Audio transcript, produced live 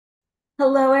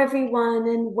Hello, everyone,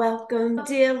 and welcome,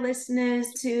 dear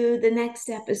listeners, to the next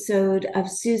episode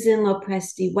of Susan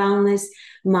Lopresti Wellness,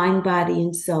 Mind, Body,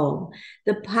 and Soul,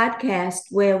 the podcast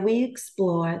where we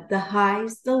explore the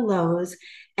highs, the lows,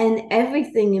 and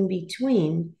everything in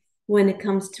between when it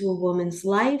comes to a woman's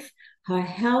life, her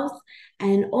health,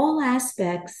 and all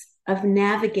aspects of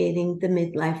navigating the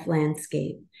midlife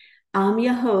landscape. I'm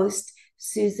your host,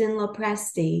 Susan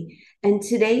Lopresti, and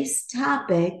today's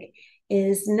topic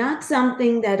is not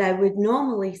something that I would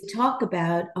normally talk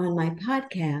about on my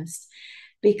podcast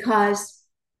because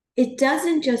it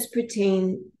doesn't just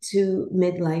pertain to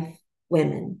midlife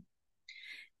women.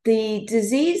 The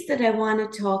disease that I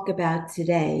want to talk about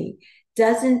today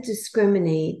doesn't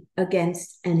discriminate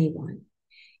against anyone.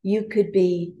 You could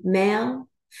be male,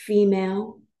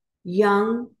 female,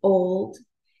 young, old.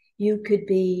 You could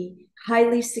be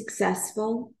highly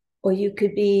successful, or you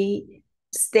could be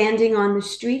standing on the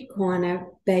street corner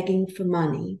begging for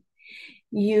money.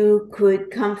 You could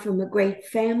come from a great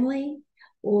family,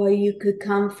 or you could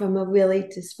come from a really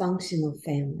dysfunctional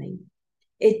family.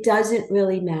 It doesn't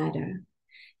really matter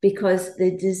because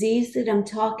the disease that I'm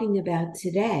talking about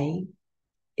today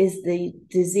is the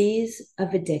disease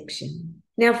of addiction.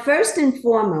 Now, first and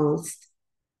foremost,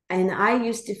 and I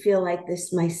used to feel like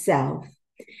this myself,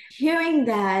 hearing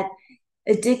that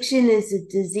addiction is a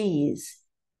disease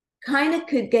kind of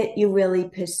could get you really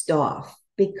pissed off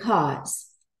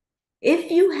because if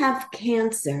you have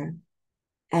cancer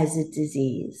as a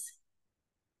disease,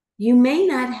 you may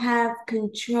not have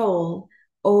control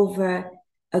over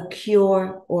a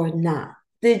cure or not.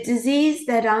 The disease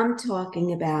that I'm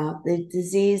talking about, the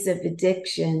disease of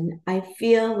addiction, I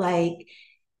feel like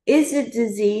is a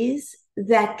disease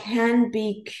that can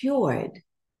be cured.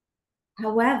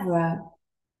 However,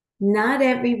 not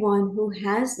everyone who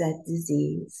has that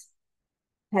disease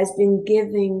has been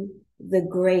given the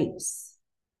grace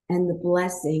and the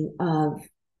blessing of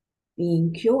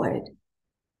being cured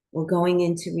or going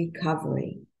into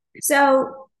recovery.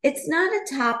 So it's not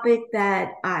a topic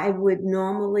that I would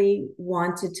normally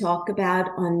want to talk about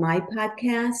on my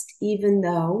podcast, even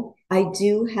though I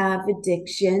do have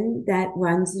addiction that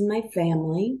runs in my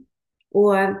family,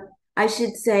 or I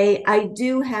should say, I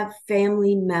do have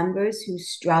family members who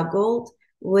struggled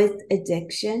with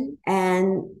addiction,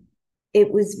 and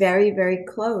it was very, very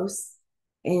close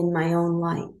in my own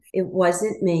life. It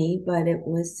wasn't me, but it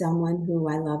was someone who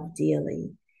I loved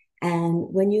dearly. And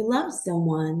when you love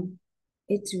someone,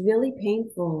 it's really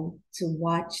painful to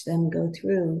watch them go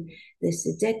through this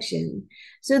addiction.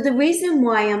 So, the reason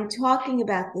why I'm talking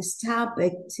about this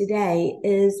topic today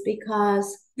is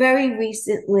because very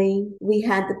recently we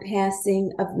had the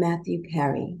passing of Matthew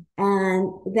Perry,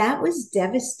 and that was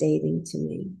devastating to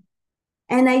me.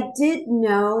 And I did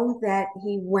know that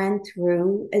he went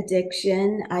through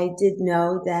addiction. I did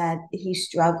know that he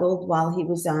struggled while he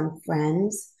was on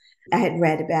Friends. I had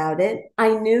read about it.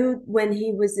 I knew when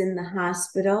he was in the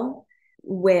hospital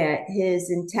where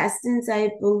his intestines,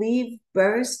 I believe,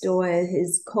 burst, or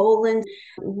his colon,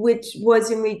 which was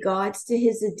in regards to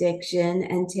his addiction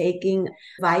and taking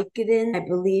Vicodin. I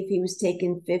believe he was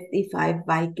taking 55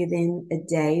 Vicodin a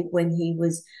day when he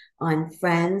was on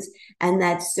Friends. And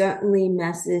that certainly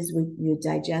messes with your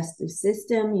digestive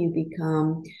system. You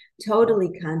become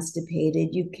totally constipated.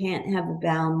 You can't have a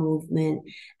bowel movement,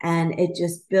 and it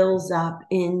just builds up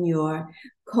in your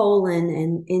colon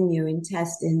and in your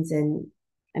intestines. And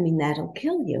I mean, that'll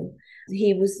kill you.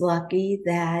 He was lucky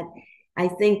that I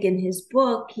think in his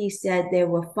book, he said there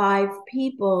were 5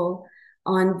 people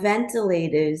on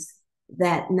ventilators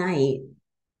that night.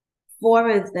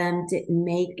 4 of them didn't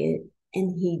make it,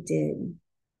 and he did.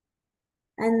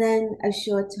 And then a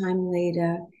short time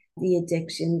later, the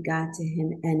addiction got to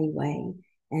him anyway.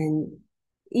 And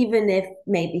even if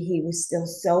maybe he was still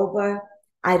sober,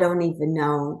 I don't even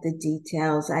know the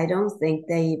details. I don't think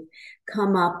they've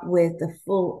come up with a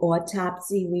full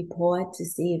autopsy report to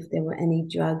see if there were any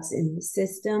drugs in the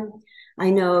system.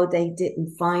 I know they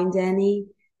didn't find any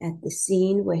at the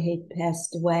scene where he'd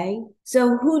passed away.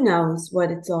 So who knows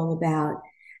what it's all about.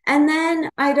 And then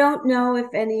I don't know if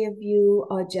any of you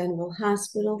are General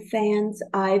Hospital fans.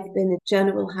 I've been a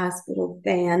General Hospital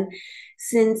fan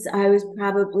since I was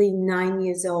probably 9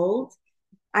 years old.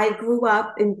 I grew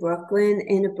up in Brooklyn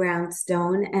in a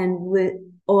brownstone and with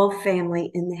all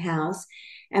family in the house.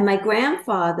 And my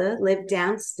grandfather lived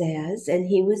downstairs and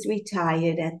he was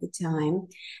retired at the time.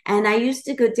 And I used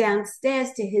to go downstairs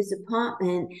to his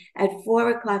apartment at 4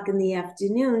 o'clock in the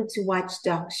afternoon to watch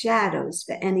Dark Shadows,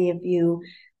 for any of you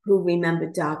who remember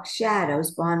Dark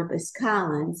Shadows, Barnabas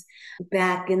Collins,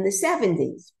 back in the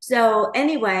 70s. So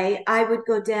anyway, I would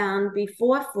go down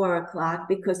before 4 o'clock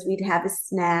because we'd have a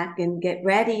snack and get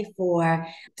ready for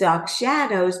Dark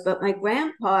Shadows. But my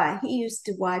grandpa, he used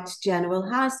to watch General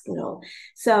Hospital.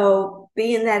 So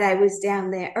being that I was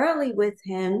down there early with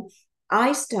him,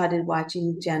 I started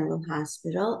watching General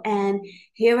Hospital, and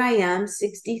here I am,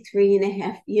 63 and a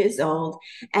half years old,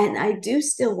 and I do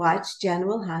still watch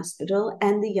General Hospital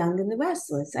and The Young and the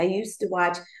Restless. I used to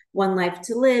watch One Life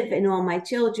to Live and All My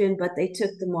Children, but they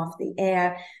took them off the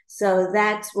air, so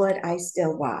that's what I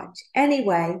still watch.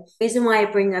 Anyway, the reason why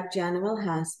I bring up General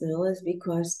Hospital is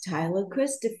because Tyler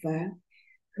Christopher,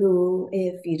 who,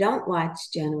 if you don't watch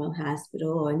General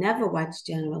Hospital or never watched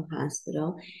General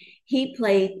Hospital, he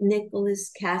played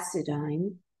Nicholas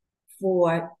Cassadine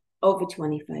for over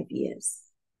 25 years.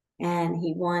 And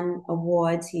he won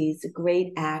awards. He's a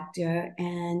great actor.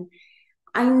 And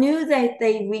I knew that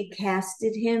they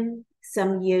recasted him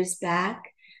some years back,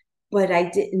 but I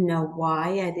didn't know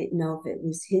why. I didn't know if it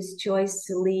was his choice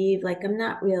to leave. Like, I'm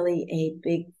not really a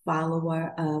big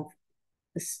follower of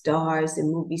stars and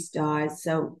movie stars.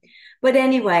 So, but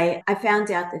anyway, I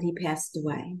found out that he passed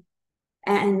away.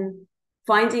 And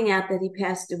finding out that he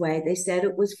passed away, they said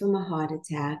it was from a heart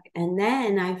attack. And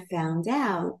then I found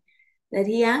out that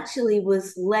he actually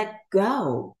was let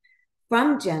go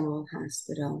from General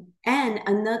Hospital and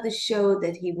another show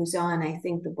that he was on, I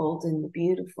think The Bold and the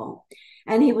Beautiful.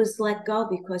 And he was let go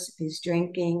because of his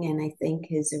drinking and I think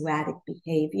his erratic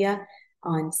behavior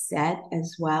on set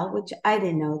as well, which I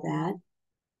didn't know that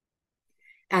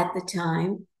at the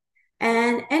time.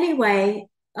 And anyway,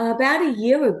 about a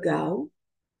year ago,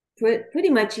 pretty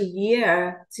much a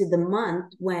year to the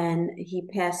month when he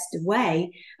passed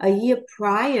away, a year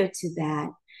prior to that,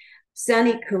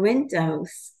 Sonny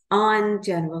Corinthos on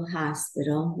General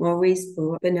Hospital, Maurice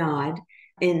Bernard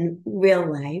in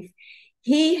real life,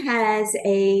 he has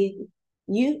a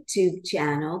YouTube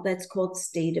channel that's called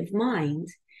State of Mind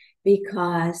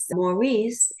because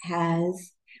Maurice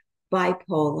has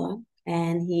bipolar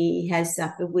and he has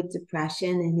suffered with depression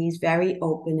and he's very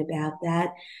open about that.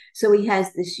 So he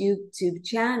has this YouTube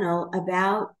channel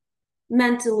about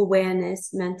mental awareness,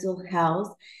 mental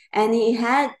health, and he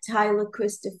had Tyler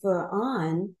Christopher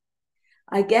on,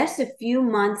 I guess, a few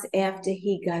months after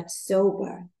he got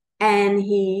sober. And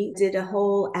he did a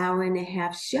whole hour and a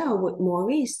half show with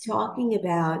Maurice talking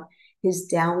about his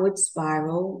downward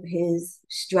spiral, his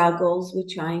struggles with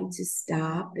trying to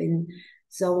stop, and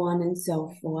so on and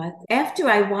so forth. After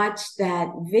I watched that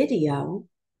video,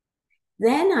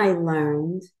 then I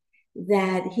learned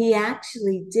that he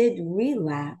actually did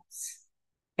relapse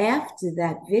after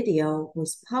that video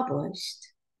was published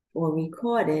or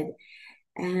recorded.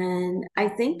 And I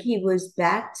think he was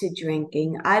back to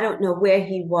drinking. I don't know where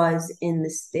he was in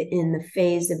the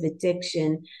phase of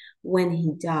addiction when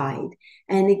he died.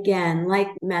 And again, like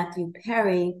Matthew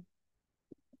Perry,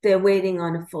 they're waiting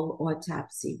on a full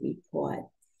autopsy report.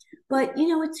 But,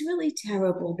 it's really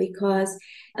terrible because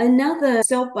another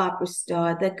soap opera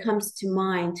star that comes to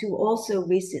mind who also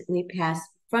recently passed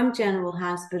from General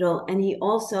Hospital, and he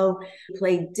also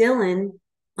played Dylan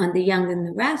on The Young and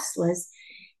the Restless,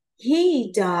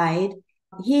 he died.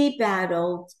 He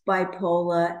battled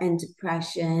bipolar and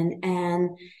depression,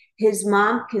 and his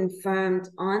mom confirmed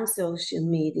on social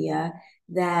media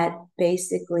that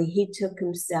basically he took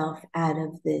himself out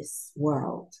of this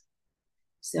world.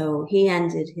 So he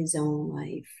ended his own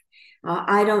life.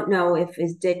 I don't know if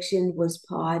addiction was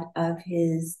part of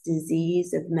his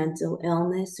disease of mental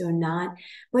illness or not,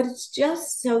 but it's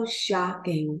just so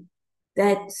shocking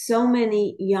that so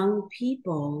many young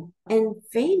people and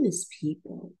famous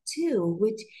people too,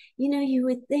 which, you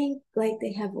would think like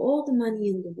they have all the money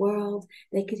in the world,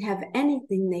 they could have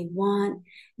anything they want,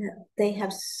 they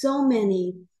have so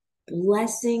many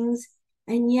blessings,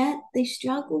 and yet they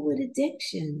struggle with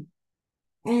addiction.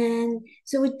 And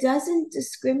so it doesn't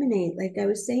discriminate. Like I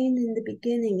was saying in the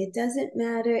beginning, it doesn't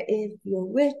matter if you're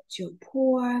rich or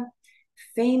poor,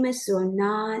 famous or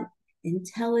not,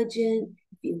 intelligent,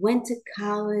 if you went to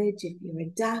college, if you're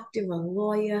a doctor, a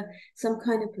lawyer, some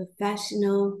kind of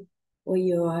professional, or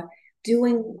you're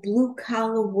doing blue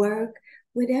collar work,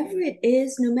 whatever it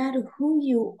is, no matter who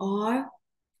you are,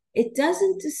 it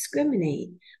doesn't discriminate.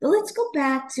 But let's go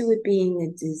back to it being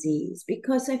a disease,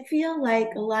 because I feel like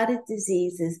a lot of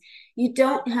diseases you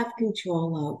don't have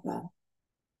control over.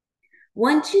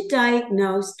 Once you're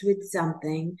diagnosed with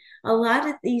something, a lot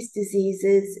of these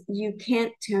diseases you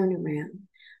can't turn around.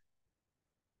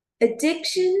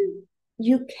 Addiction,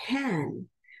 you can,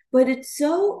 but it's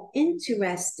so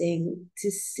interesting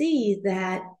to see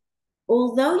that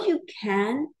although you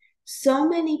can, so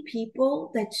many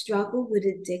people that struggle with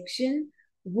addiction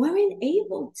weren't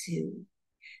able to.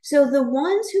 So the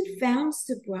ones who found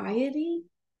sobriety,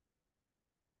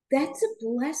 that's a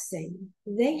blessing.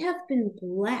 They have been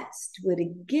blessed with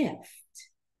a gift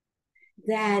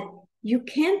that you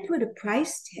can't put a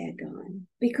price tag on,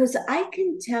 because I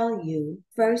can tell you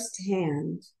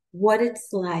firsthand what it's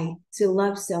like to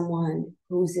love someone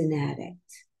who's an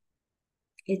addict.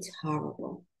 It's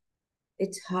horrible.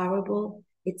 It's horrible.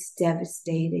 It's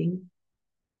devastating.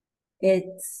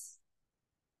 It's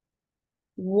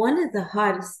one of the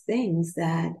hardest things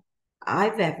that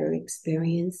I've ever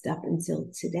experienced up until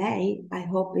today. I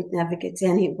hope it never gets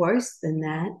any worse than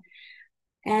that.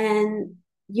 And,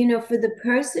 for the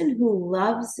person who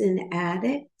loves an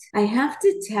addict, I have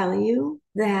to tell you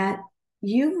that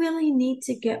you really need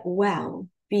to get well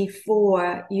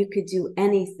before you could do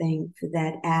anything for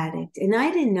that addict. And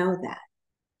I didn't know that.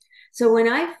 So when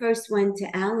I first went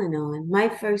to Al-Anon, my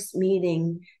first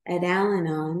meeting at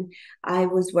Al-Anon, I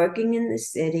was working in the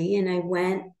city and I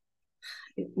went,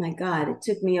 my God, it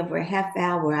took me over a half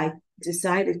hour. I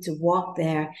decided to walk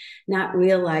there, not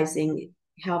realizing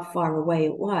how far away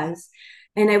it was.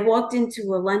 And I walked into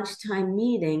a lunchtime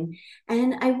meeting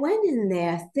and I went in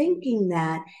there thinking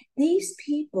that these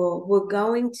people were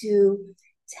going to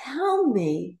tell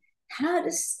me how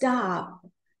to stop,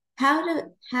 how to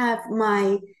have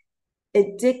my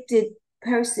addicted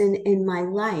person in my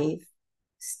life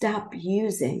stop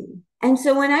using. And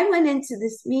so when I went into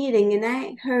this meeting and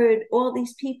I heard all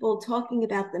these people talking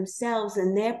about themselves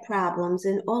and their problems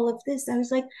and all of this, I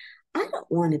was like, I don't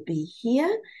want to be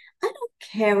here. I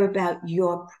don't care about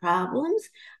your problems.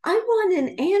 I want an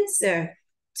answer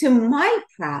to my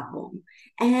problem.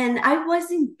 And I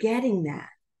wasn't getting that.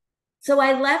 So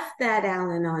I left that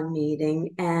Al-Anon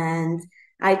meeting and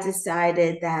I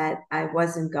decided that I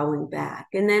wasn't going back.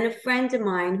 And then a friend of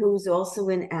mine who was also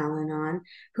in Al-Anon,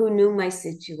 who knew my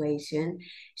situation,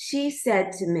 she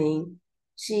said to me,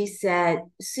 she said,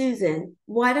 Susan,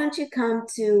 why don't you come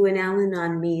to an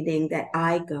Al-Anon meeting that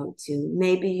I go to?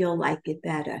 Maybe you'll like it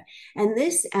better. And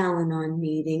this Al-Anon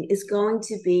meeting is going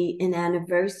to be an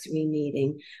anniversary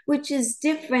meeting, which is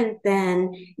different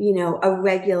than, a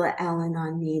regular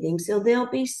Al-Anon meeting. So there'll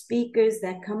be speakers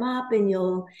that come up and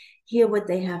you'll hear what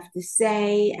they have to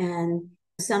say, and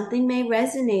something may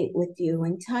resonate with you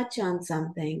and touch on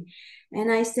something.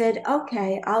 And I said,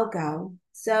 okay, I'll go.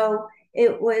 So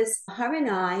it was her and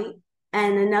I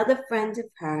and another friend of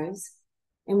hers.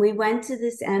 And we went to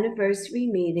this anniversary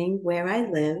meeting where I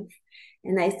live.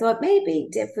 And I thought maybe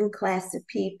different class of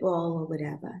people or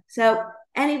whatever. So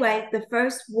anyway, the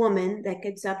first woman that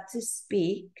gets up to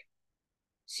speak,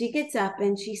 she gets up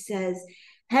and she says,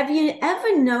 have you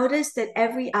ever noticed that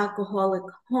every alcoholic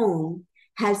home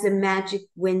has a magic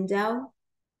window?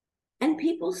 And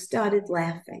people started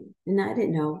laughing. And I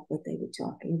didn't know what they were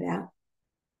talking about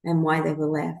and why they were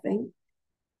laughing.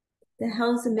 The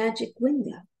hell is a magic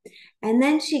window? And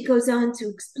then she goes on to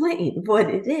explain what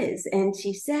it is. And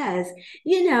she says,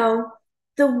 the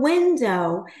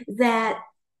window that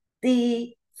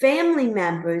the family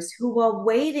members who are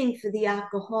waiting for the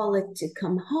alcoholic to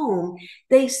come home,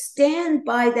 they stand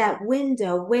by that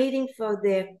window waiting for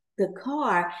the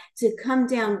car to come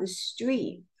down the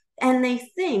street. And they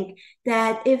think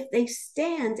that if they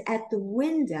stand at the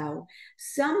window,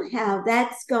 somehow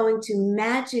that's going to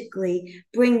magically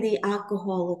bring the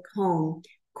alcoholic home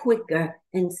quicker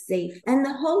and safe. And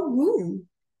the whole room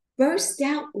burst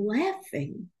out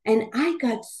laughing. And I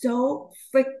got so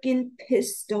freaking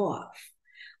pissed off.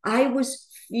 I was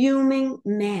fuming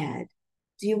mad.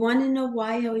 Do you want to know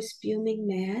why I was fuming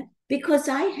mad? Because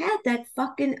I had that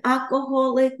fucking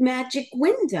alcoholic magic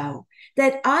window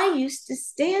that I used to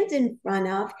stand in front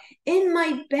of in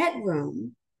my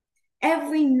bedroom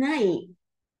every night,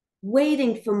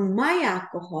 waiting for my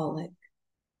alcoholic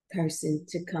person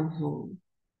to come home.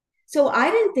 So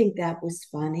I didn't think that was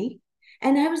funny.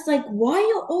 And I was like, why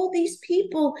are all these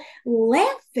people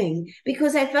laughing?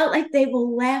 Because I felt like they were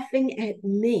laughing at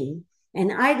me.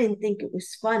 And I didn't think it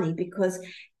was funny, because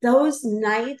those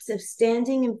nights of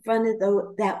standing in front of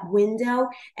that window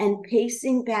and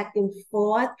pacing back and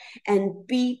forth and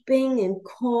beeping and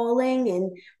calling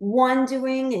and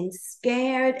wondering and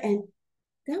scared, and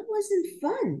that wasn't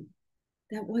fun.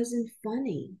 That wasn't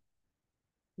funny.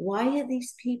 Why are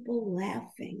these people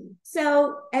laughing?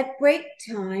 So at break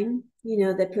time,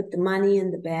 they put the money in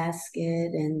the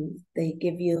basket and they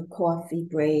give you a coffee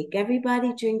break.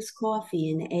 Everybody drinks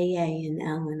coffee in AA and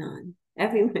Al-Anon.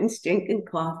 Everyone's drinking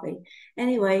coffee.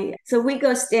 Anyway, so we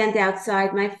go stand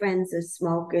outside. My friends are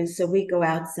smokers, so we go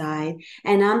outside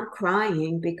and I'm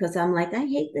crying because I'm like, I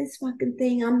hate this fucking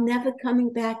thing. I'm never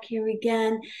coming back here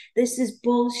again. This is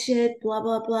bullshit, blah,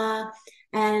 blah, blah.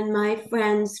 And my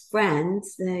friend's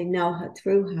friends, they know her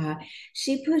through her,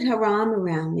 she put her arm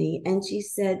around me and she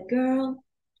said, girl,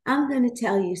 I'm going to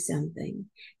tell you something.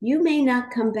 You may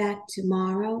not come back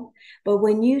tomorrow, but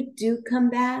when you do come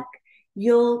back,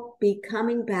 you'll be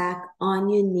coming back on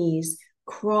your knees,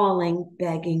 crawling,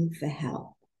 begging for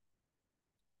help.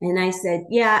 And I said,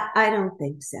 yeah, I don't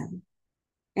think so.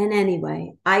 And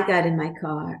anyway, I got in my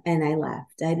car and I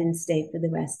left. I didn't stay for the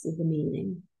rest of the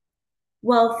meeting.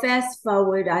 Well, fast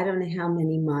forward, I don't know how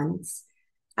many months,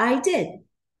 I did.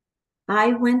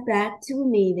 I went back to a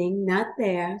meeting, not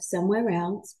there, somewhere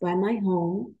else by my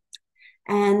home.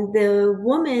 And the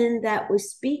woman that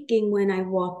was speaking when I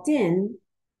walked in,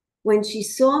 when she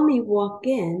saw me walk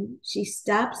in, she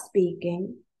stopped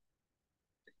speaking.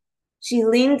 She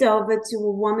leaned over to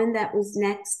a woman that was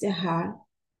next to her,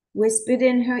 whispered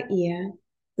in her ear.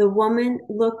 The woman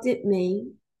looked at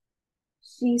me.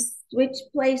 She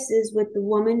switched places with the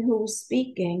woman who was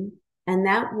speaking, and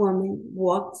that woman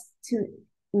walked to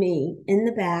me in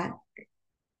the back,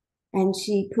 and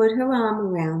she put her arm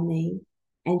around me,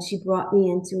 and she brought me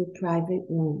into a private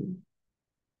room.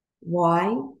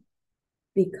 Why?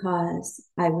 Because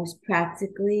I was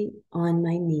practically on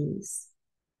my knees.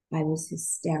 I was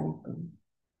hysterical.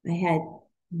 I had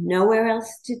nowhere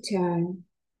else to turn,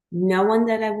 no one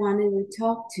that I wanted to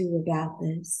talk to about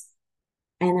this,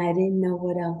 and I didn't know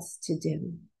what else to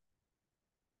do.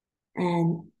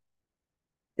 And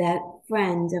that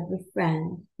friend of a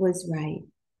friend was right.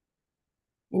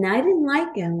 And I didn't like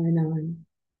Al-Anon.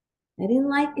 I didn't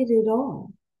like it at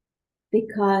all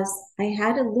because I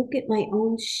had to look at my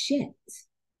own shit,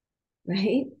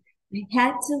 right? I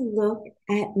had to look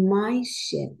at my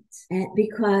shit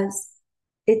because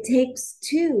it takes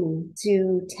two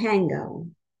to tango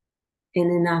in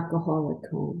an alcoholic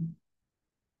home.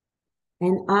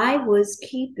 And I was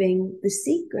keeping the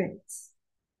secrets.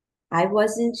 I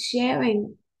wasn't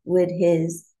sharing with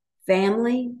his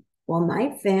family or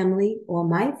my family or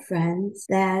my friends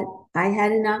that I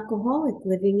had an alcoholic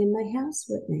living in my house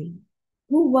with me,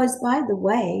 who was, by the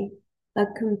way, a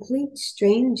complete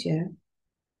stranger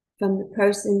from the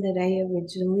person that I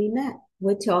originally met.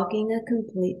 We're talking a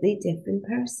completely different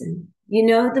person. You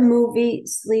know the movie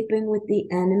Sleeping with the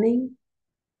Enemy?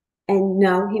 And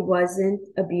no, he wasn't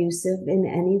abusive in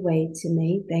any way to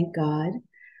me, thank God.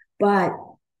 But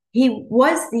he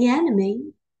was the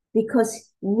enemy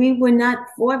because we were not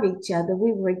for each other.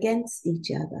 We were against each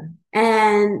other.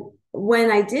 And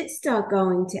when I did start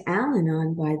going to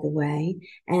Al-Anon, by the way,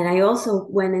 and I also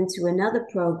went into another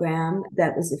program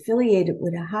that was affiliated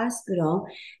with a hospital.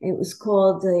 It was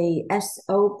called the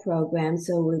SO program.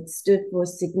 So it stood for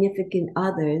Significant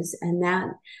Others. And that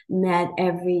met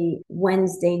every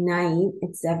Wednesday night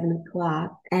at 7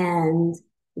 o'clock. And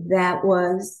that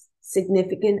was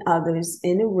significant others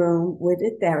in a room with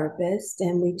a therapist,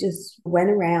 and we just went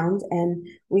around and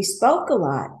we spoke a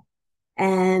lot.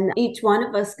 And each one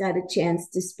of us got a chance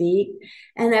to speak.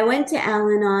 And I went to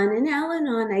Al-Anon. In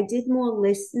Al-Anon, I did more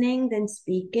listening than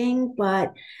speaking,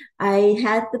 but I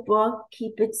had the book,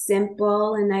 Keep It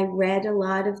Simple, and I read a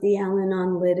lot of the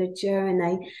Al-Anon literature, and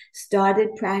I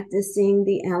started practicing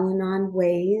the Al-Anon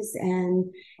ways and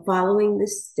following the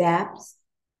steps.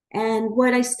 And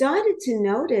what I started to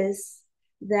notice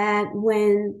that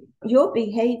when your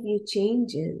behavior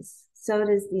changes, so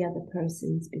does the other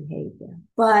person's behavior.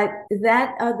 But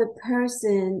that other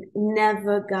person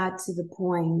never got to the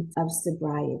point of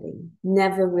sobriety,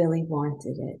 never really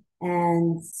wanted it.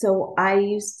 And so I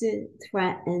used to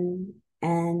threaten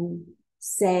and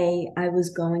say I was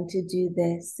going to do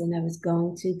this and I was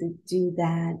going to do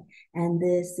that and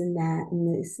this and that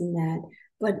and this and that.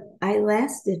 But I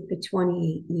lasted for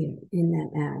 28 years in that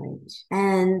marriage.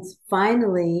 And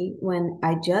finally, when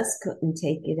I just couldn't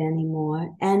take it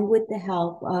anymore, and with the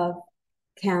help of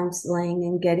counseling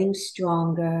and getting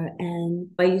stronger, and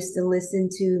I used to listen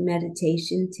to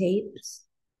meditation tapes,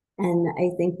 and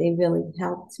I think they really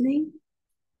helped me.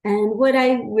 And what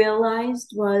I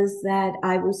realized was that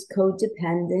I was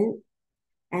codependent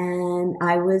and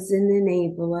I was an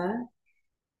enabler,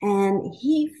 and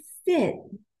he fit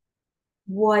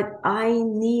what I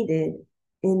needed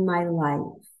in my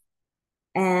life.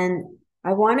 And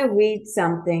I want to read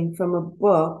something from a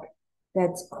book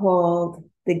that's called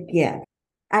The Gift.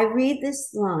 I read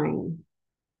this line.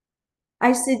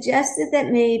 I suggested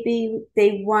that maybe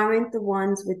they weren't the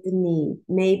ones with the need.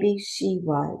 Maybe she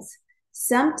was.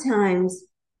 Sometimes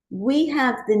We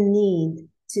have the need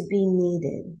to be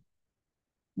needed.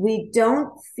 We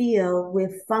don't feel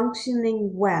we're functioning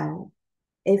well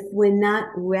if we're not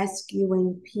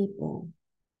rescuing people.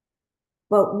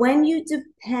 But when you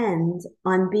depend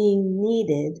on being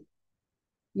needed,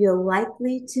 you're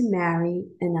likely to marry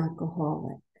an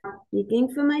alcoholic.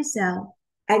 Speaking for myself,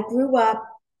 I grew up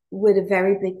with a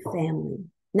very big family.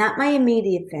 Not my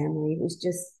immediate family. It was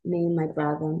just me and my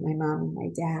brother, my mom and my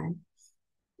dad.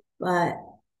 But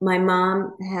my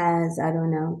mom has, I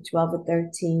don't know, 12 or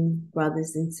 13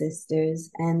 brothers and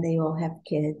sisters, and they all have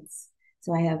kids.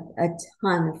 So I have a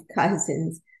ton of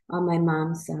cousins on my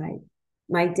mom's side.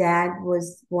 My dad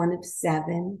was one of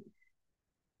seven.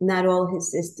 Not all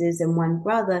his sisters and one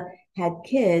brother had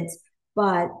kids,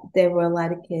 but there were a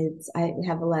lot of kids. I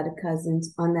have a lot of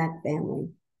cousins on that family.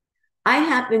 I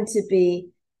happen to be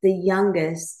the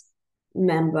youngest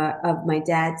member of my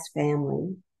dad's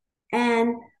family,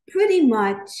 and pretty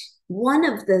much one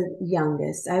of the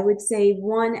youngest. I would say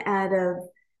one out of,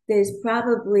 there's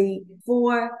probably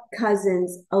four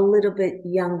cousins a little bit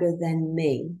younger than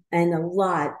me, and a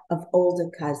lot of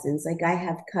older cousins. Like I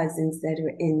have cousins that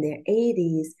are in their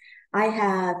 80s. I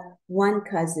have one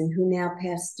cousin who now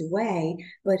passed away,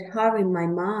 but her and my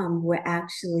mom were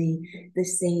actually the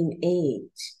same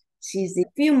age. She's a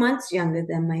few months younger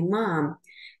than my mom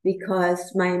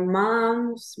because my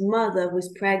mom's mother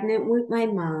was pregnant with my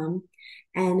mom,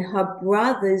 and her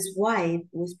brother's wife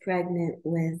was pregnant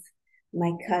with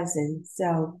my cousin.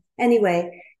 So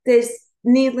anyway, there's,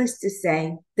 needless to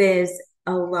say, there's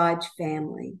a large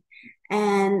family.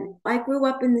 And I grew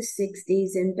up in the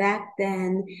 60s, and back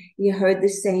then you heard the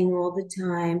saying all the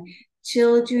time,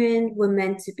 children were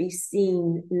meant to be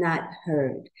seen, not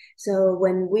heard. So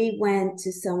when we went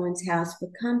to someone's house for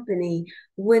company,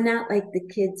 we're not like the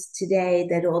kids today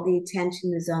that all the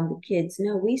attention is on the kids.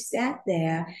 No, we sat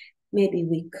there. Maybe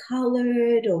we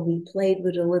colored, or we played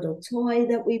with a little toy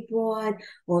that we brought,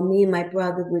 or me and my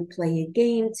brother would play a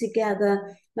game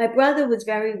together. My brother was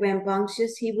very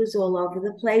rambunctious. He was all over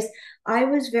the place. I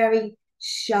was very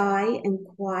shy and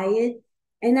quiet.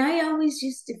 And I always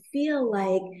used to feel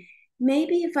like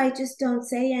maybe if I just don't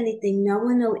say anything, no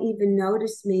one will even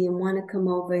notice me and want to come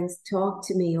over and talk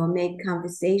to me or make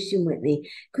conversation with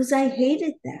me, because I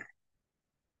hated that.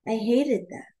 I hated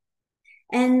that.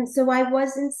 And so I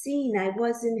wasn't seen, I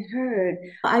wasn't heard,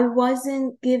 I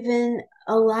wasn't given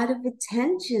a lot of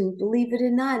attention, believe it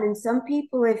or not. And some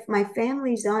people, if my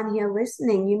family's on here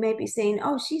listening, you may be saying,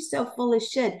 oh, she's so full of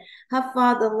shit. Her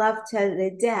father loved her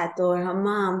to death, or her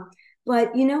mom.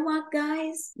 But you know what,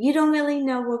 guys? You don't really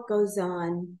know what goes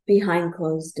on behind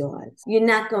closed doors. You're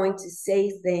not going to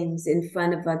say things in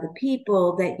front of other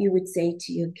people that you would say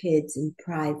to your kids in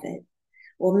private,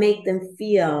 or make them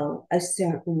feel a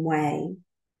certain way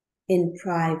in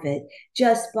private,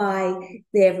 just by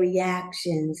their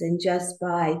reactions and just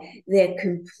by their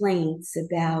complaints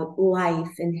about life,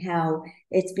 and how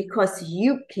it's because of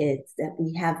you kids that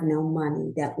we have no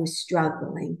money, that we're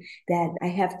struggling, that I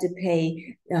have to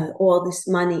pay all this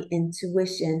money in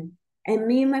tuition. And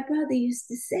me and my brother used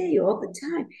to say all the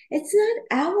time, it's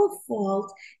not our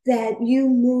fault that you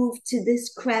moved to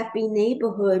this crappy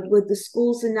neighborhood where the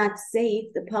schools are not safe,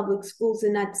 the public schools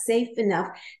are not safe enough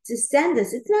to send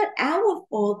us. It's not our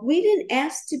fault. We didn't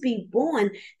ask to be born.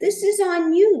 This is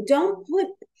on you. Don't put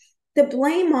the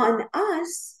blame on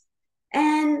us.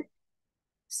 And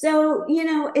so,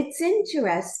 it's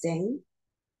interesting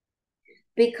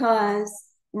because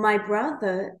my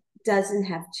brother doesn't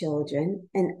have children,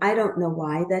 and I don't know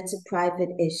why. That's a private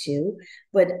issue,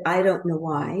 but I don't know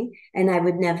why, and I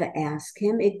would never ask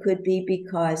him. It could be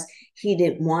because he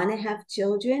didn't want to have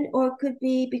children, or it could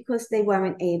be because they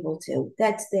weren't able to.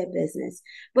 That's their business.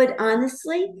 But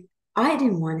honestly, I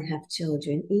didn't want to have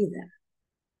children either.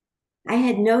 I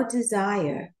had no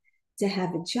desire to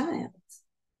have a child.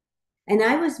 And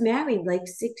I was married like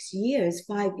 6 years,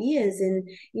 5 years. And,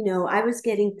 I was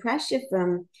getting pressure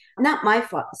from not my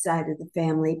side of the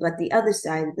family, but the other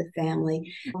side of the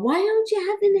family. Why aren't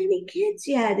you having any kids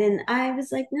yet? And I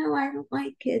was like, no, I don't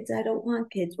like kids. I don't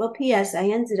want kids. Well, P.S., I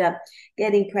ended up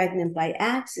getting pregnant by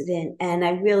accident. And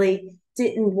I really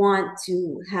didn't want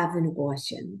to have an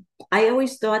abortion. I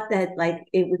always thought that like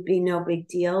it would be no big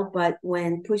deal, but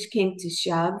when push came to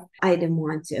shove, I didn't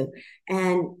want to.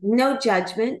 And no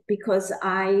judgment, because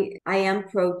I am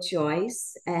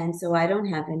pro-choice, and so I don't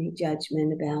have any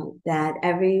judgment about that.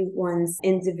 Everyone's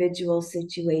individual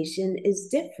situation is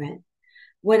different.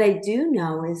 What I do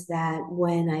know is that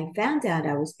when I found out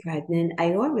I was pregnant,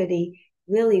 I already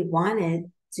really wanted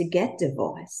to get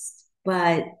divorced.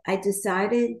 But I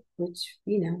decided, which,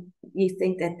 you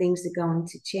think that things are going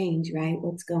to change, right?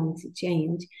 What's going to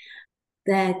change?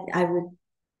 That I would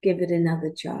give it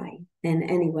another try. And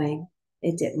anyway,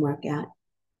 it didn't work out.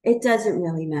 It doesn't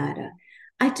really matter.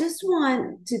 I just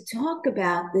want to talk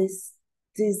about this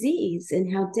disease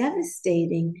and how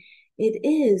devastating it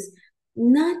is,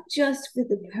 not just for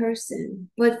the person,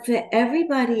 but for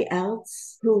everybody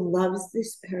else who loves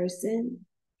this person.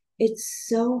 It's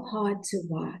so hard to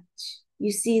watch.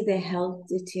 You see the health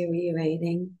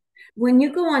deteriorating. When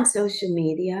you go on social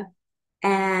media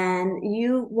and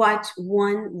you watch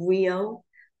one reel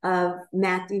of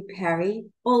Matthew Perry,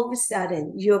 all of a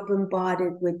sudden you're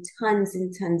bombarded with tons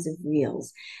and tons of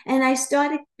reels. And I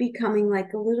started becoming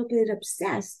like a little bit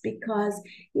obsessed because,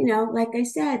 like I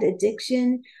said,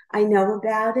 addiction, I know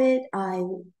about it. I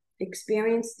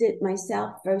experienced it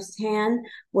myself firsthand,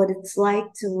 what it's like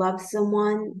to love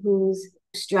someone who's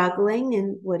struggling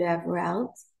and whatever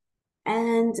else.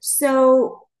 And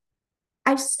so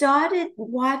I started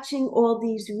watching all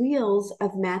these reels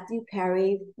of Matthew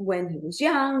Perry when he was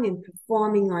young and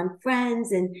performing on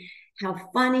Friends and how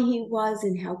funny he was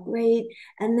and how great.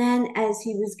 And then as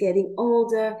he was getting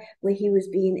older, where he was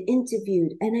being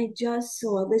interviewed, and I just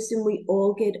saw, listen, we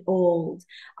all get old.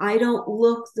 I don't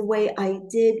look the way I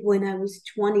did when I was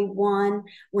 21,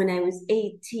 when I was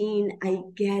 18. I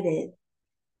get it.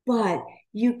 But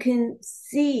you can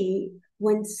see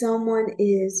when someone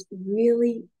is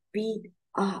really beat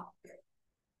up.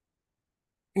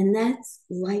 And that's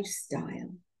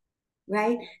lifestyle,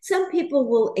 right? Some people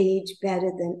will age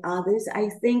better than others. I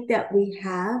think that we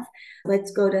have,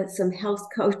 let's go to some health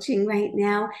coaching right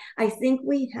now. I think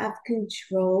we have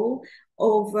control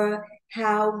over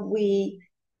how we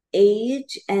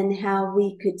age and how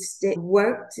we could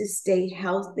work to stay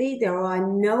healthy. There are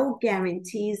no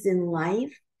guarantees in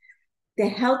life. The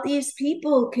healthiest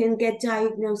people can get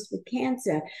diagnosed with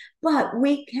cancer, but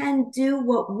we can do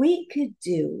what we could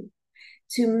do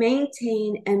to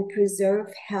maintain and preserve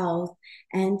health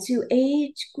and to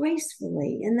age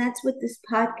gracefully. And that's what this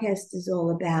podcast is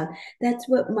all about. That's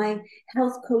what my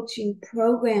health coaching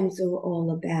programs are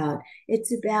all about.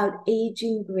 It's about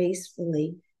aging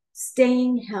gracefully,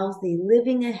 staying healthy,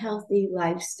 living a healthy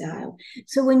lifestyle.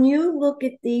 So when you look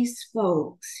at these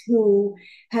folks who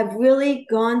have really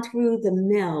gone through the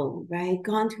mill, right,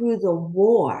 gone through the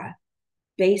war,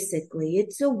 basically,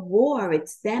 it's a war,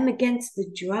 it's them against the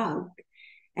drug.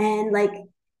 And like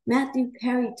Matthew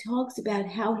Perry talks about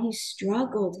how he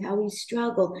struggled,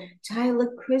 Tyler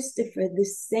Christopher, the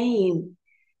same,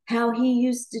 how he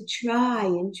used to try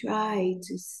and try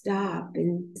to stop.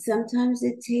 And sometimes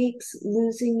it takes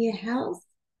losing your health.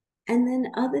 And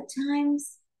then other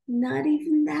times, not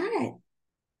even that.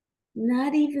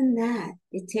 Not even that.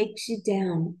 It takes you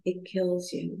down. It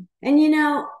kills you. And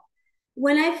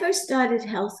when I first started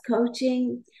health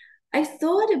coaching, I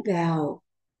thought about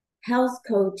health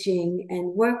coaching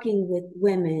and working with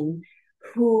women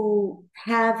who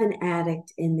have an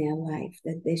addict in their life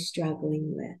that they're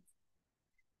struggling with,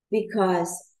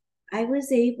 because I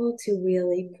was able to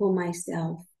really pull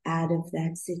myself out of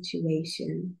that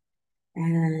situation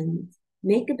and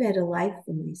make a better life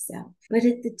for myself. But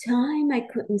at the time, I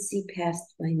couldn't see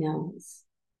past my nose.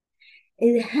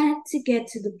 It had to get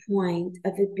to the point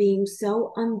of it being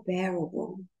so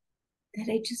unbearable that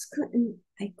I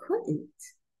couldn't.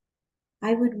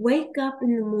 I would wake up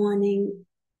in the morning,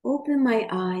 open my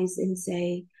eyes, and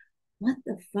say, what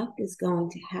the fuck is going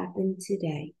to happen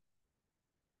today?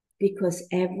 Because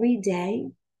every day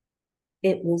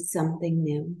it was something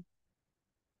new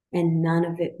and none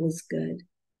of it was good.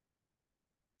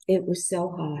 It was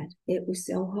so hard. It was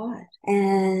so hard.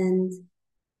 And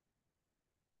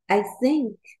I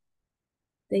think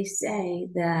they say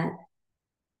that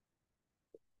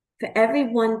for every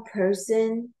one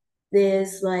person,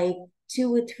 there's like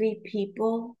 2 or 3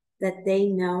 people that they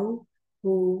know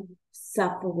who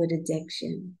suffer with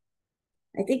addiction.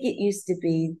 I think it used to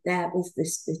be that was the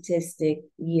statistic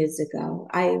years ago.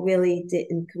 I really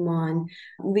didn't come on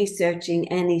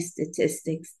researching any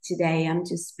statistics today. I'm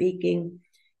just speaking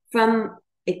from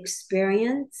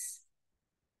experience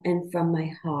and from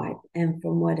my heart and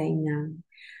from what I know.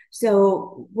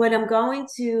 So what I'm going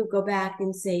to go back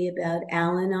and say about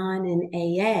Al-Anon and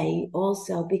AA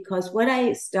also, because what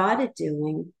I started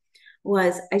doing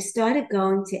was I started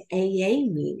going to AA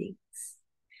meetings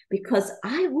because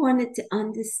I wanted to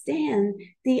understand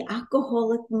the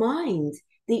alcoholic mind,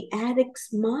 the addict's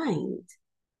mind.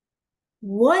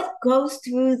 What goes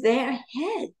through their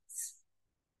heads?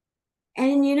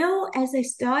 And as I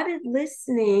started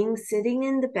listening, sitting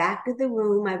in the back of the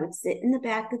room, I would sit in the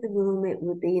back of the room. It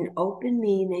would be an open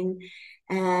meeting,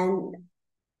 and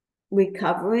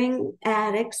recovering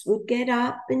addicts would get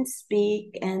up and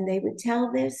speak, and they would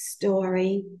tell their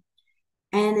story.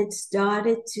 And it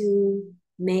started to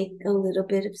make a little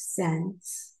bit of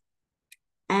sense.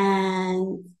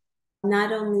 And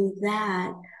not only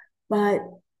that, but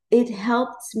it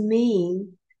helped me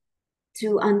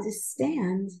to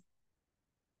understand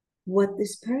what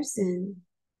this person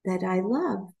that I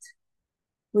loved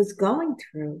was going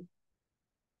through.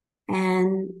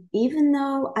 And even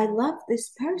though I loved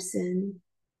this person,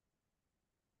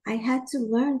 I had to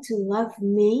learn to love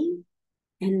me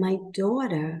and my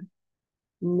daughter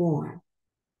more.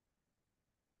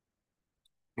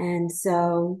 And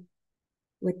so,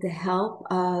 with the help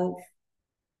of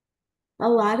a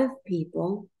lot of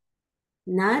people,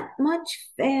 not much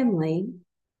family,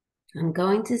 I'm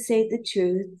going to say the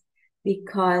truth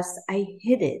because I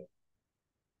hid it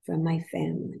from my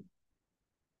family.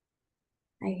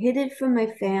 I hid it from my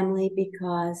family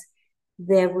because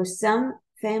there were some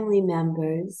family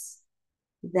members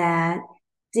that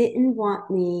didn't want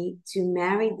me to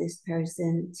marry this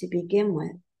person to begin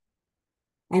with.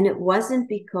 And it wasn't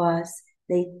because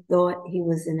they thought he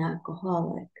was an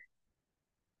alcoholic.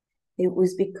 It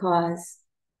was because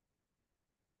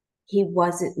he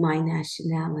wasn't my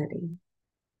nationality.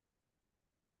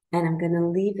 And I'm going to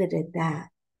leave it at that.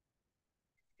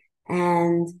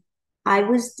 And I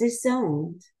was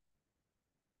disowned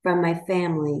from my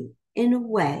family in a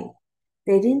way.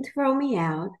 They didn't throw me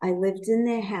out. I lived in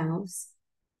their house,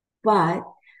 but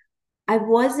I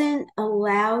wasn't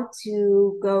allowed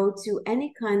to go to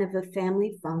any kind of a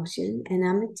family function. And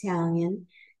I'm Italian,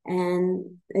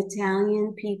 and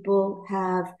Italian people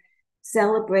have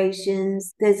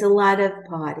celebrations. There's a lot of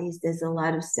parties, there's a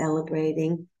lot of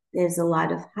celebrating, there's a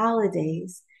lot of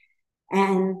holidays.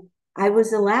 And I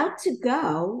was allowed to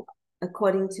go,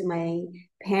 according to my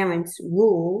parents'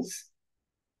 rules,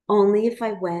 only if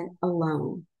I went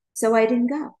alone. So I didn't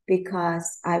go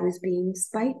because I was being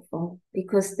spiteful,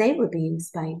 because they were being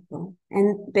spiteful.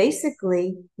 And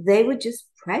basically, they were just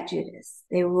prejudiced.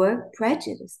 They were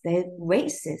prejudiced. They're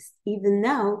racist, even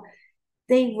though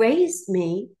they raised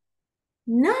me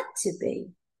not to be.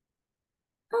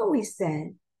 Always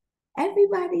said,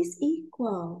 everybody's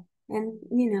equal. And,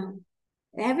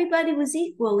 everybody was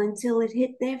equal until it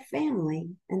hit their family.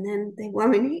 And then they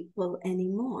weren't equal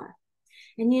anymore.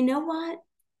 And you know what?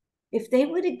 If they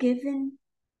would have given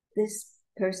this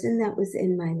person that was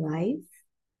in my life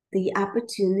the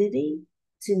opportunity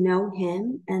to know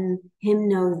him and him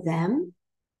know them,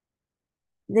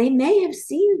 they may have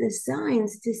seen the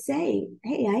signs to say,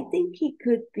 hey, I think he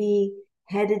could be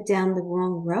headed down the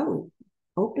wrong road.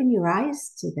 Open your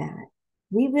eyes to that.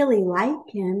 We really like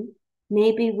him.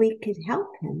 Maybe we could help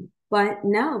him. But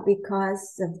no,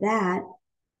 because of that,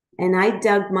 and I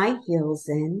dug my heels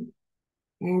in,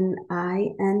 and I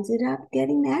ended up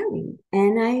getting married.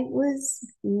 And I was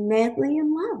madly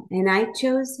in love. And I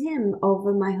chose him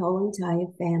over my whole entire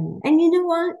family. And you know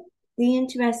what? The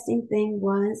interesting thing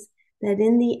was that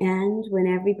in the end, when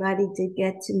everybody did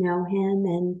get to know him,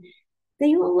 and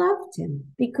they all loved him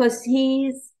because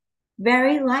he's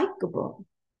very likable.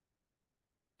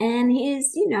 And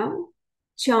he's,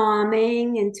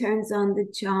 charming and turns on the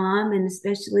charm. And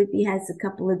especially if he has a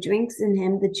couple of drinks in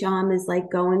him, the charm is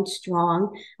like going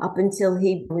strong up until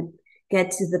he would get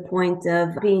to the point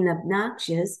of being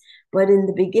obnoxious. But in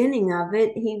the beginning of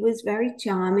it, he was very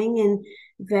charming and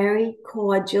very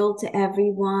cordial to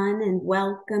everyone and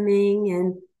welcoming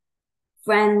and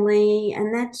friendly.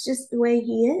 And that's just the way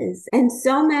he is. And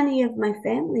so many of my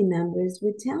family members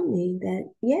would tell me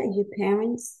that, yeah, your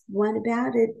parents went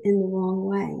about it in the wrong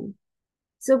way.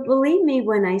 So believe me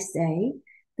when I say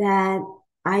that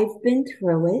I've been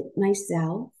through it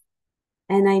myself,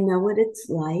 and I know what it's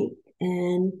like.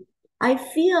 And I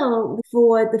feel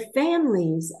for the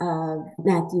families of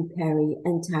Matthew Perry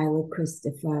and Tyler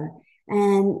Christopher.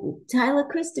 And Tyler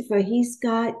Christopher, he's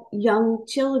got young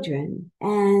children,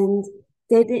 and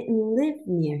they didn't live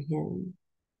near him.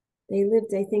 They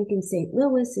lived, I think, in St.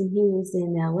 Louis, and he was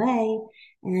in LA,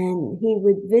 and he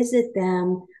would visit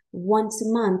them once a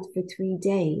month for 3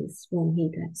 days when he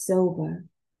got sober.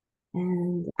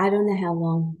 And I don't know how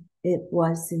long it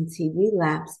was since he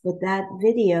relapsed, but that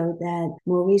video that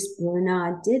Maurice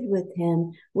Bernard did with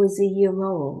him was a year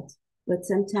old. But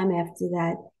sometime after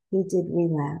that, he did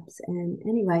relapse. And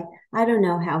anyway, I don't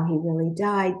know how he really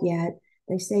died yet.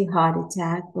 They say heart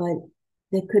attack, but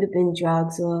there could have been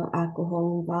drugs or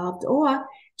alcohol involved, or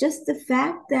just the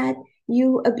fact that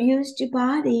you abused your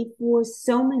body for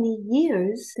so many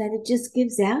years that it just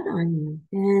gives out on you.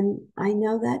 And I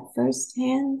know that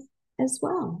firsthand as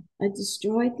well. A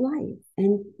destroyed life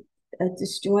and a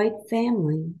destroyed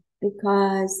family,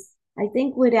 because I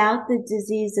think without the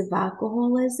disease of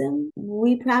alcoholism,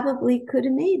 we probably could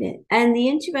have made it. And the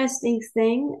interesting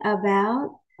thing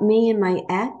about me and my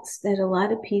ex that a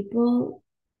lot of people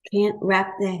can't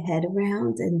wrap their head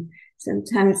around, and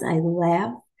sometimes I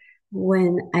laugh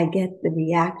when I get the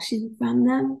reaction from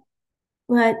them,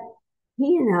 but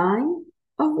he and I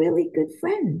are really good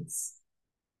friends.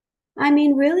 I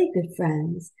mean, really good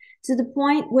friends, to the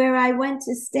point where I went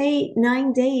to stay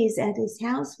 9 days at his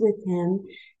house with him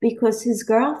because his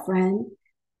girlfriend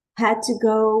had to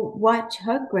go watch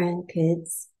her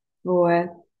grandkids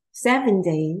for 7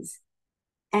 days,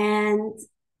 and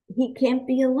he can't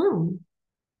be alone.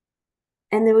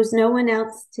 And there was no one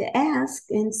else to ask.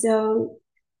 And so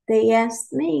they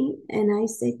asked me, and I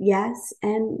said yes.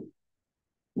 And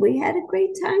we had a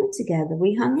great time together.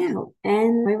 We hung out,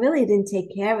 and I really didn't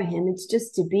take care of him. It's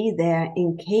just to be there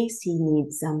in case he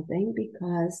needs something,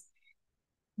 because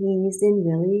he's in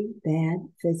really bad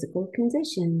physical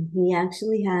condition. He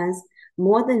actually has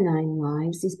more than 9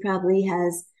 lives. He probably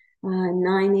has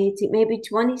 9, 18, maybe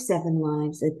 27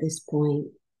 lives at this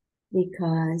point,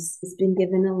 because he's been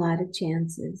given a lot of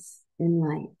chances in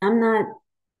life. I'm not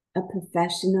a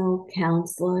professional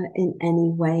counselor in any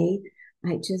way.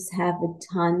 I just have a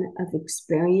ton of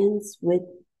experience with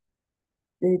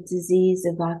the disease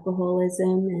of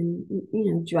alcoholism and,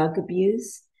 drug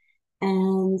abuse.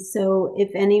 And so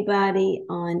if anybody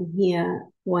on here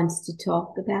wants to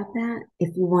talk about that,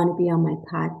 if you want to be on my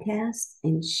podcast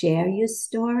and share your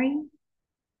story,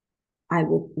 I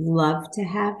would love to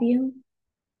have you.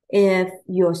 If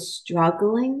you're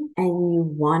struggling and you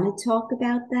want to talk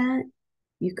about that,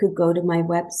 you could go to my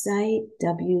website,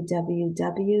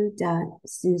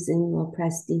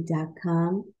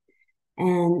 www.susanlopresti.com.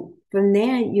 And from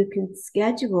there, you can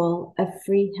schedule a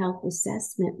free health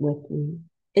assessment with me.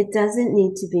 It doesn't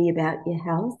need to be about your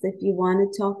health. If you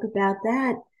want to talk about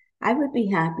that, I would be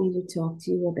happy to talk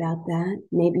to you about that.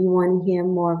 Maybe you want to hear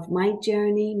more of my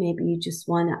journey. Maybe you just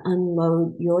want to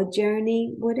unload your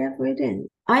journey, whatever it is.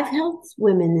 I've helped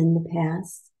women in the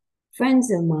past,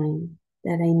 friends of mine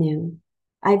that I knew.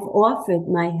 I've offered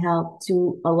my help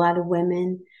to a lot of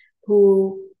women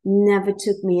who never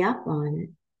took me up on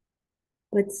it.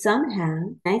 But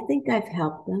somehow, I think I've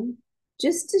helped them.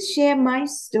 Just to share my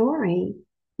story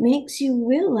makes you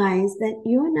realize that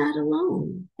you're not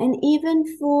alone. And even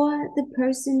for the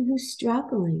person who's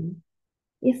struggling,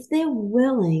 if they're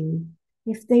willing,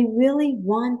 if they really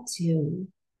want to,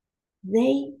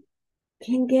 they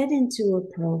can get into a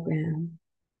program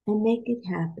and make it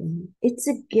happen. It's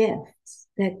a gift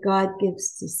that God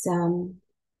gives to some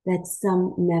that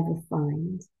some never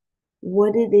find.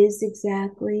 What it is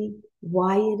exactly,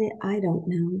 why it is, I don't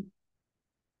know.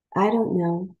 I don't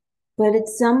know. But at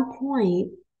some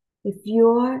point, if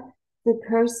you're the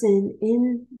person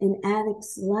in an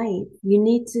addict's life, you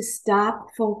need to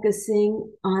stop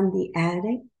focusing on the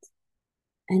addict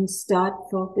and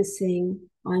start focusing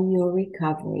on your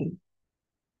recovery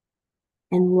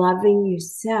and loving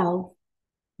yourself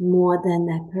more than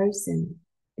that person,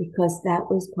 because that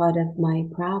was part of my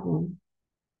problem.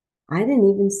 I didn't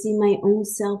even see my own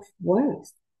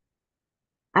self-worth.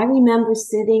 I remember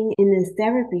sitting in a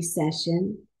therapy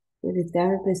session with a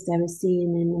therapist I was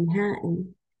seeing in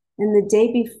Manhattan. And the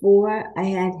day before, I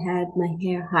had had my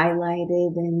hair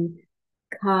highlighted and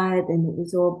cut, and it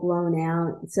was all blown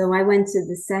out. So I went to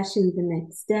the session the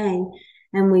next day,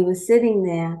 and we were sitting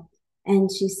there, and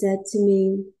she said to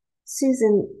me,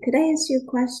 "Susan, could I ask you a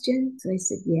question?" So I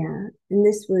said, "Yeah." And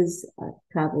this was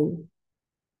probably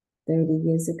 30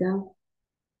 years ago,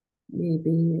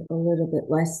 maybe a little bit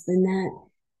less than that.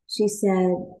 She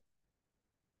said,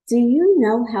 "Do you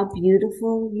know how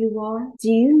beautiful you are?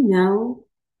 Do you know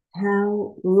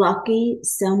how lucky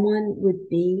someone would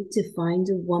be to find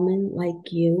a woman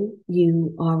like you?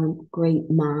 You are a great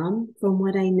mom, from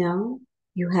what I know.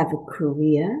 You have a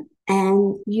career,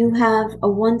 and you have a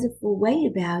wonderful way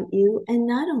about you. And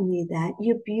not only that,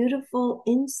 you're beautiful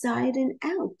inside and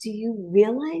out. Do you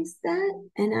realize that?"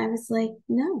 And I was like,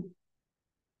 "No,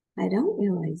 I don't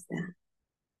realize that.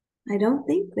 I don't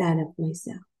think that of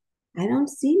myself. I don't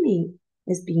see me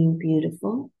as being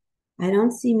beautiful. I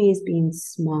don't see me as being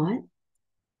smart.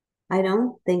 I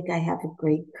don't think I have a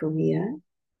great career.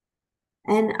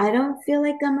 And I don't feel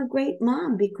like I'm a great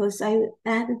mom because I'm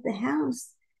out of the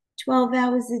house 12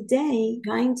 hours a day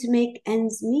trying to make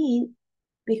ends meet,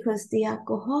 because the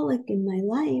alcoholic in my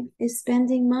life is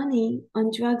spending money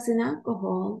on drugs and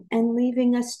alcohol and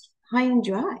leaving us high and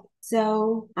dry.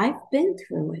 So I've been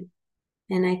through it.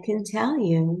 And I can tell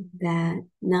you that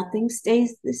nothing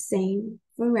stays the same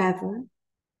forever.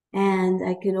 And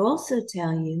I can also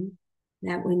tell you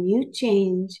that when you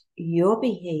change your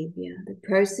behavior, the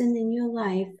person in your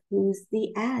life who's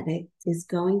the addict is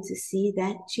going to see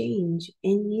that change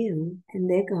in you, and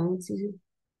they're going to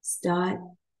start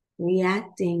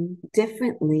reacting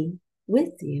differently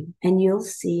with you, and you'll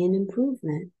see an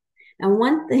improvement. And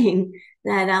one thing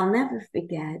that I'll never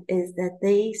forget is that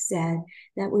they said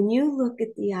that when you look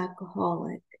at the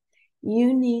alcoholic,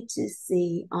 you need to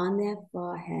see on their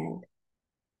forehead,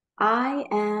 I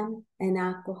am an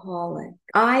alcoholic.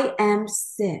 I am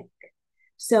sick.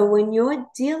 So when you're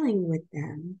dealing with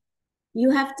them,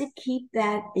 you have to keep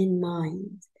that in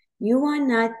mind. You are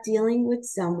not dealing with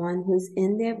someone who's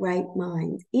in their right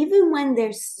mind. Even when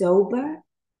they're sober,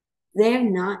 they're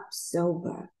not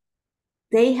sober.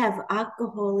 They have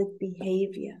alcoholic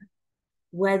behavior,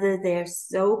 whether they're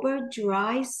sober,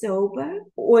 dry sober,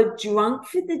 or drunk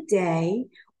for the day,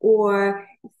 or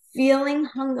feeling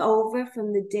hungover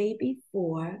from the day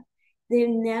before. They're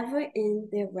never in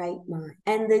their right mind,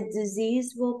 and the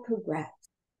disease will progress.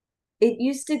 It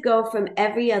used to go from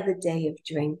every other day of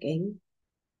drinking,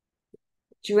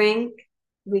 drink,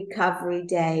 recovery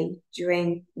day,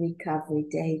 drink, recovery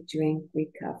day, drink,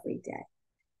 recovery day,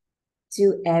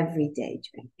 to everyday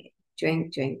drinking.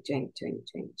 Drink, drink, drink, drink,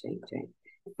 drink, drink, drink.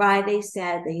 Friday,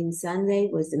 Saturday, and Sunday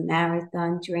was a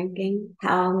marathon drinking.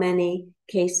 How many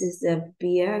cases of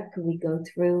beer could we go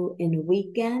through in a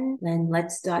weekend? Then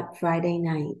let's start Friday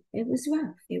night. It was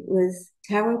rough. It was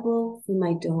terrible for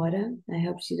my daughter. I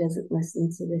hope she doesn't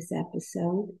listen to this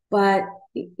episode. But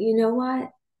you know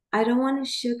what? I don't want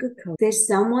to sugarcoat. There's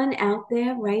someone out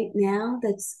there right now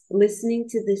that's listening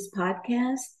to this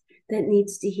podcast that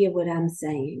needs to hear what I'm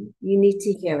saying. You need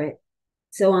to hear it.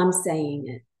 So I'm saying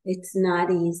it. It's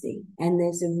not easy. And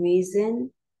there's a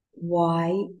reason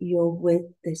why you're with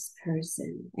this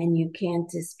person and you can't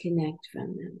disconnect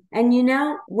from them. And you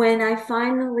know, when I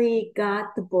finally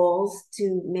got the balls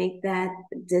to make that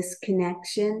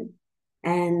disconnection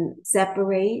and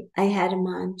separate, I had a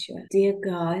mantra. Dear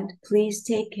God, please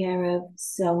take care of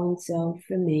so-and-so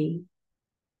for me,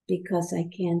 because I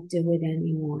can't do it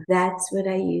anymore. That's what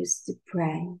I used to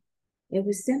pray. It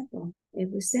was simple. It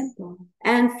was simple.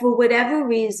 And for whatever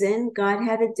reason, God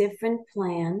had a different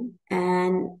plan,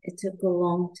 and it took a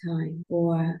long time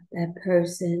for that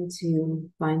person to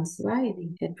find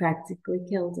sobriety. It practically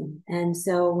killed him. And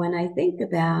so when I think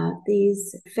about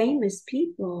these famous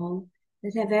people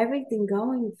that have everything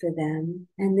going for them,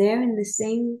 and they're in the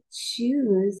same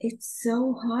shoes, it's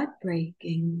so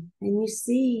heartbreaking. And you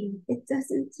see, it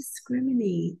doesn't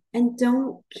discriminate. And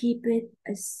don't keep it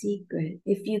a secret.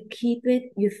 If you keep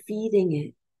it, you're feeding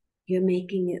it. You're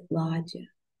making it larger.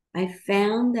 I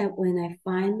found that when I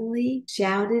finally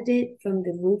shouted it from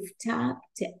the rooftop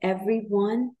to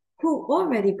everyone, who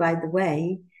already, by the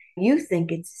way, you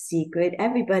think it's a secret,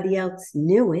 everybody else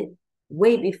knew it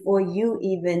way before you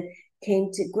even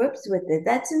came to grips with it.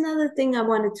 That's another thing I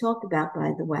want to talk about,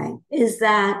 by the way, is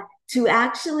that to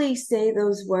actually say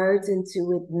those words and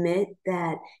to admit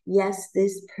that, yes,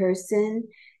 this person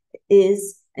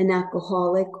is an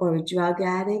alcoholic or a drug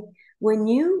addict, when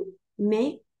you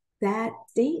make that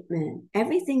statement,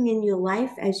 everything in your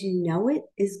life as you know it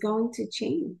is going to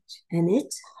change. And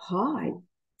it's hard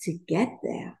to get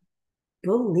there.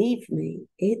 Believe me,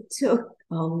 it took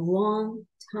a long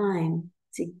time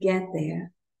to get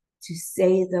there, to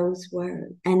say those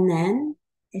words. And then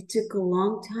it took a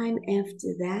long time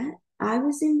after that. I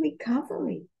was in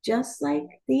recovery, just like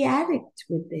the addict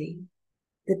would be.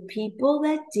 The people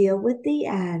that deal with the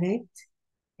addict,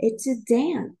 it's a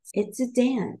dance. It's a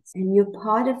dance. And you're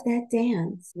part of that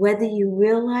dance, whether you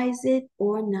realize it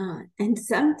or not. And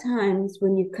sometimes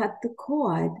when you cut the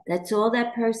cord, that's all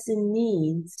that person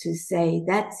needs to say,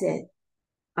 that's it.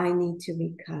 I need to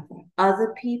recover.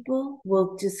 Other people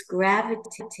will just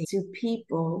gravitate to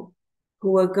people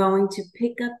who are going to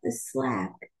pick up the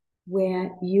slack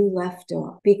where you left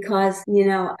off. Because, you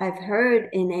know, I've heard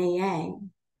in AA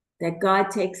that God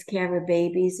takes care of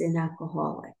babies and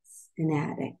alcoholics and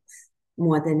addicts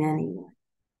more than anyone.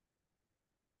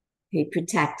 He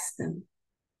protects them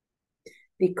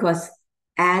because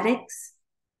addicts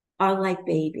are like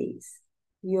babies.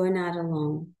 You're not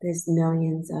alone. There's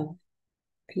millions of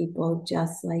people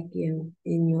just like you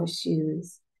in your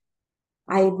shoes.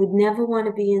 I would never want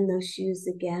to be in those shoes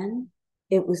again.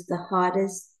 It was the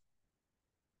hardest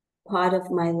part of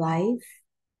my life.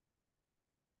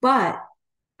 But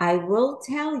I will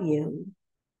tell you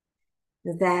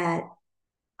that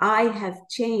I have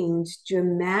changed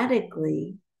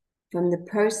dramatically from the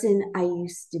person I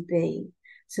used to be.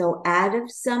 So out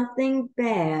of something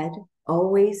bad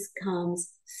always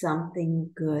comes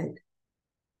something good.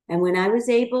 And when I was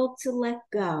able to let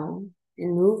go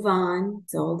and move on,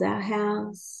 sold our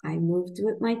house, I moved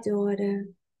with my daughter,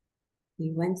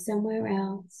 we went somewhere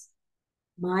else,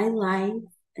 my life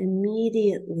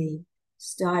immediately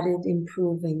started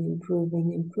improving.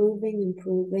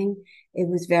 It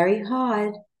was very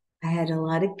hard. I had a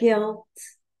lot of guilt.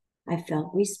 I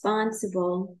felt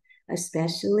responsible,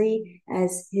 especially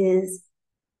as his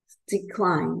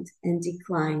declined and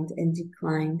declined and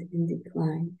declined and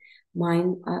declined.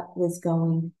 Mine was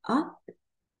going up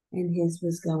and his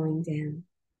was going down.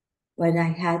 But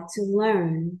I had to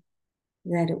learn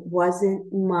that it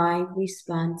wasn't my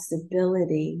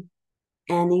responsibility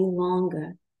any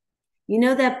longer. You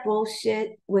know that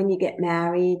bullshit when you get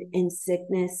married in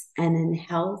sickness and in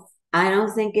health? I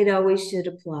don't think it always should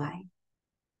apply.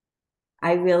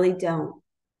 I really don't,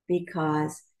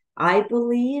 because I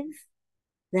believe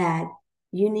that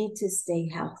you need to stay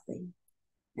healthy.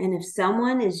 And if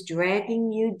someone is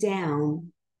dragging you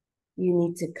down, you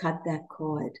need to cut that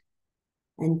cord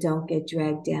and don't get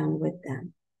dragged down with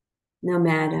them. No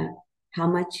matter how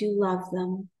much you love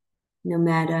them, no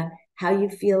matter how you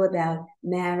feel about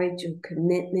marriage or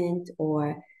commitment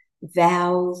or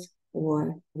vows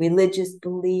or religious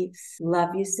beliefs,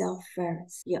 love yourself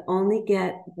first. You only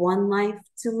get one life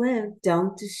to live.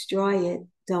 Don't destroy it.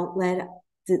 Don't let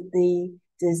the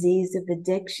disease of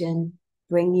addiction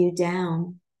bring you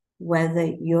down, whether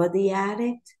you're the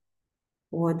addict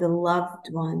or the loved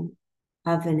one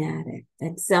of an addict.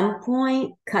 At some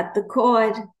point, cut the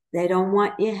cord. They don't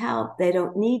want your help. They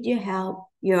don't need your help.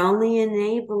 You're only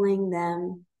enabling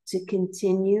them to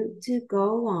continue to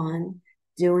go on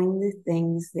doing the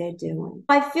things they're doing.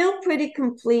 I feel pretty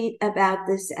complete about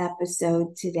this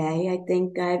episode today. I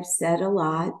think I've said a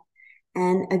lot.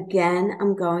 And again,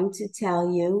 I'm going to tell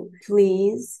you,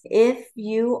 please, if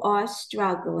you are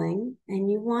struggling and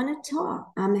you want to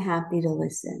talk, I'm happy to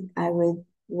listen. I would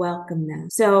welcome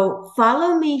that. So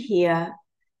follow me here.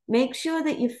 Make sure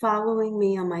that you're following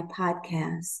me on my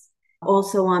podcast,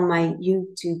 also on my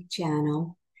YouTube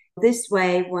channel. This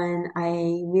way, when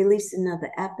I release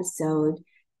another episode,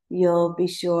 you'll be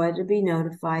sure to be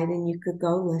notified and you could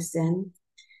go listen.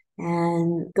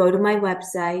 And go to my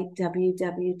website,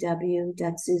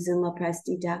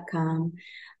 www.susanlopresti.com.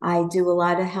 I do a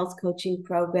lot of health coaching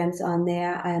programs on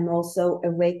there. I'm also a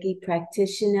Reiki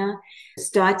practitioner.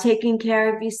 Start taking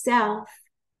care of yourself.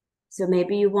 So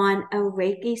maybe you want a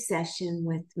Reiki session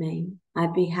with me.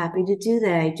 I'd be happy to do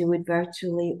that. I do it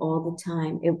virtually all the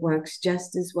time. It works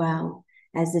just as well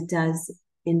as it does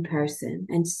in person.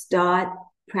 And start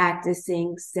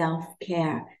practicing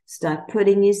self-care. Start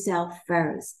putting yourself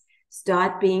first.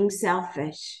 Start being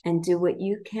selfish and do what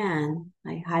you can.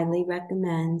 I highly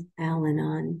recommend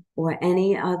Al-Anon or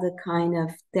any other kind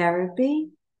of therapy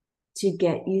to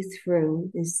get you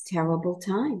through this terrible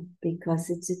time, because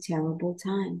it's a terrible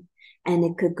time. And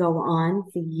it could go on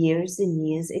for years and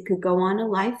years. It could go on a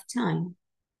lifetime.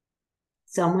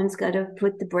 Someone's got to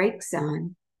put the brakes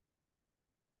on.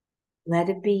 Let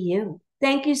it be you.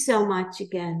 Thank you so much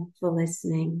again for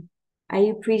listening. I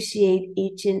appreciate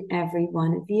each and every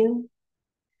one of you.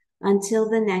 Until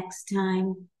the next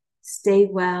time, stay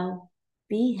well,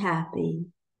 be happy,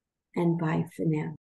 and bye for now.